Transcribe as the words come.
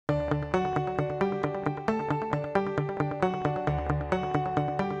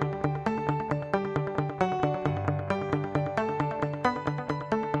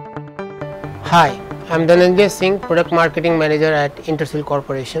Hi, I am Dhananjay Singh, Product Marketing Manager at Intersil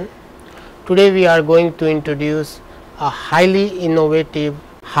Corporation. Today we are going to introduce a highly innovative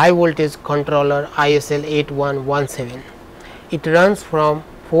high voltage controller ISL8117. It runs from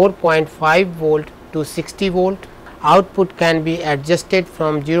 4.5 volt to 60 volt. Output can be adjusted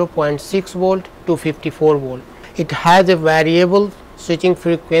from 0.6 volt to 54 volt. It has a variable switching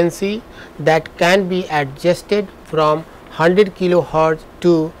frequency that can be adjusted from 100 kHz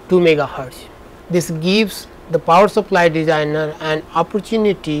to 2 MHz. This gives the power supply designer an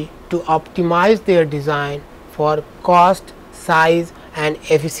opportunity to optimize their design for cost, size and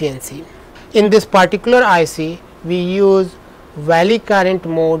efficiency. In this particular IC, we use valley current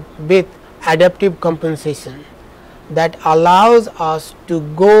mode with adaptive compensation that allows us to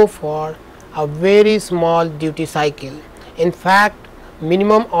go for a very small duty cycle. In fact,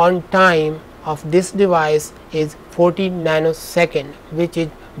 minimum on time of this device is 40 nanosecond, which is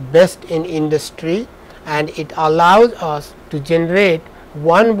best in industry, and it allows us to generate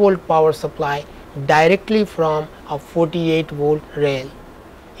 1 volt power supply directly from a 48 volt rail.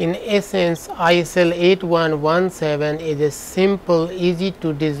 In essence, ISL8117 is a simple, easy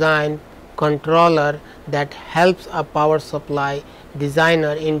to design controller that helps a power supply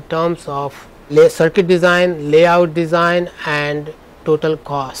designer in terms of circuit design, layout design and total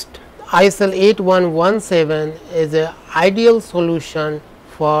cost. ISL8117 is an ideal solution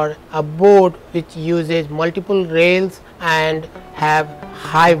for a board which uses multiple rails and have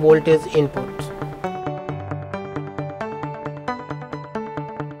high voltage inputs.